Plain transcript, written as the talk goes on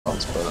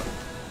But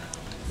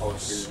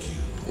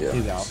yeah.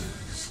 He's out.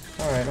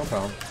 Alright, no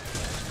problem.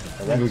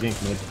 I'm gonna go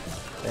gank mid.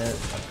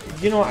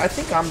 You know, I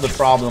think I'm the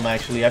problem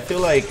actually. I feel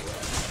like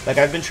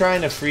I've been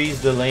trying to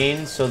freeze the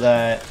lane so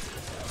that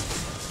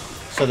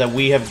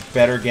we have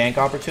better gank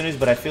opportunities,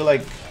 but I feel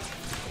like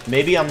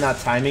maybe I'm not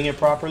timing it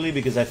properly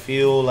because I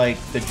feel like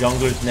the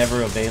jungler's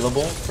never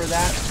available for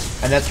that.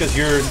 And that's because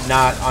it's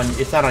not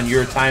on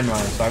your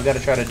timeline, so I've got to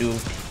try to do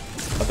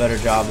a better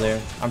job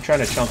there. I'm trying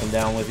to chunk him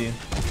down with you.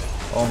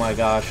 Oh my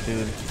gosh,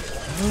 dude.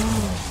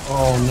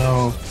 Oh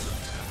no.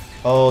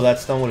 Oh, that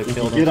stun would have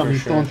killed him Get him, for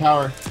he's sure. still in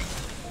tower.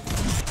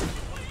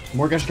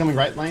 More guys are coming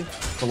right lane,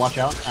 so watch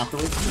out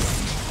afterwards.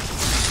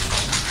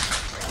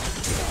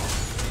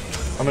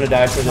 I'm gonna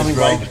die for this,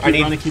 bro.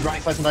 Right. Keep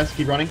running, slice and dice,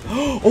 keep running.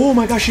 Oh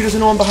my gosh, she doesn't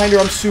know I'm behind her.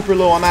 I'm super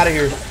low. I'm out of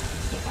here.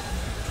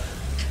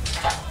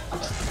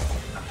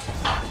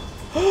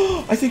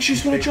 I think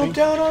she's gonna jump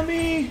down on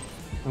me.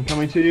 I'm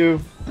coming to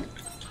you.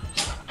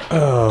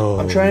 Oh.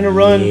 I'm trying to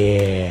run.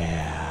 Yeah.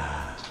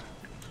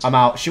 I'm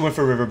out. She went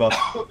for river buff.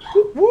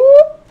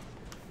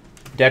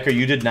 Decker,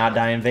 you did not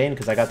die in vain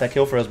because I got that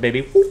kill for us,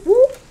 baby.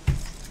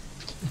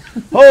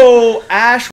 Oh, Ash.